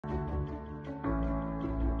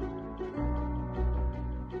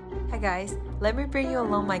guys, let me bring you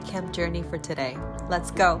along my camp journey for today. Let's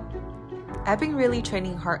go! I've been really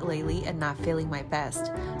training hard lately and not feeling my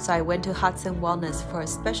best, so I went to Hudson Wellness for a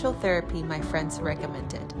special therapy my friends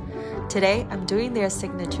recommended. Today, I'm doing their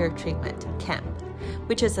signature treatment, C.A.M.P,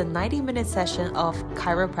 which is a 90-minute session of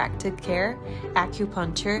chiropractic care,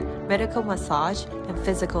 acupuncture, medical massage, and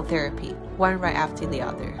physical therapy, one right after the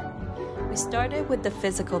other. We started with the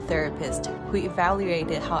physical therapist who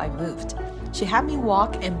evaluated how I moved. She had me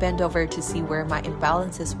walk and bend over to see where my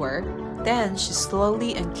imbalances were. Then she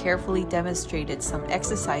slowly and carefully demonstrated some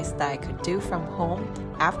exercise that I could do from home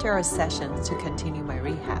after our sessions to continue my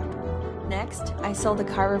rehab. Next, I saw the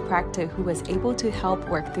chiropractor who was able to help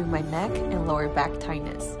work through my neck and lower back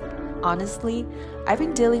tightness. Honestly, I've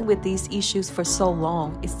been dealing with these issues for so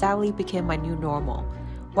long, it sadly became my new normal.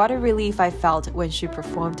 What a relief I felt when she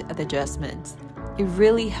performed the adjustments. It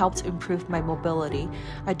really helped improve my mobility.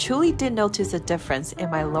 I truly did notice a difference in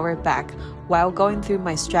my lower back while going through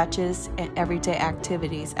my stretches and everyday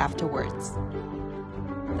activities afterwards.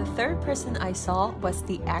 The third person I saw was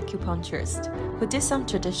the acupuncturist, who did some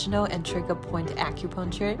traditional and trigger point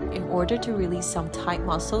acupuncture in order to release some tight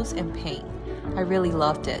muscles and pain. I really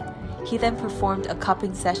loved it. He then performed a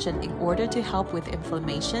cupping session in order to help with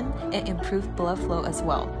inflammation and improve blood flow as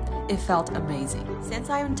well. It felt amazing. Since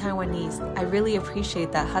I am Taiwanese, I really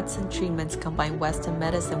appreciate that Hudson treatments combine Western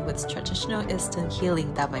medicine with traditional Eastern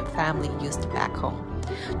healing that my family used back home,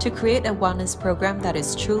 to create a wellness program that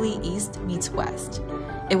is truly East meets West.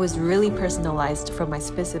 It was really personalized for my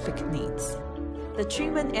specific needs. The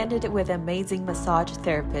treatment ended with an amazing massage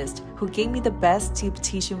therapist who gave me the best deep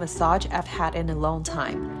tissue massage I've had in a long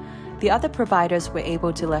time. The other providers were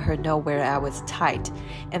able to let her know where I was tight,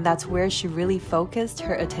 and that's where she really focused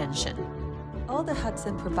her attention. All the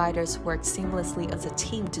Hudson providers worked seamlessly as a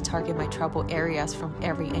team to target my trouble areas from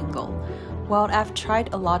every angle. While I've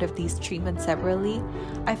tried a lot of these treatments separately,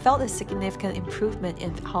 I felt a significant improvement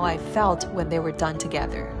in how I felt when they were done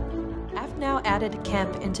together. I've now added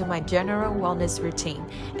C.A.M.P into my general wellness routine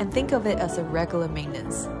and think of it as a regular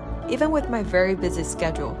maintenance. Even with my very busy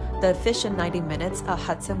schedule, the efficient 90 minutes at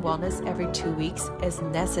Hudson Wellness every 2 weeks is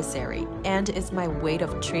necessary and is my way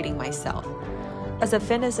of treating myself. As a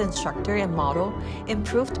fitness instructor and model,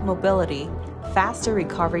 improved mobility, faster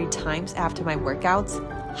recovery times after my workouts,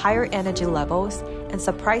 higher energy levels, and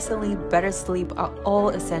surprisingly better sleep are all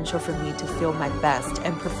essential for me to feel my best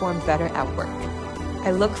and perform better at work.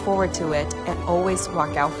 I look forward to it and always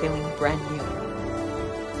walk out feeling brand new.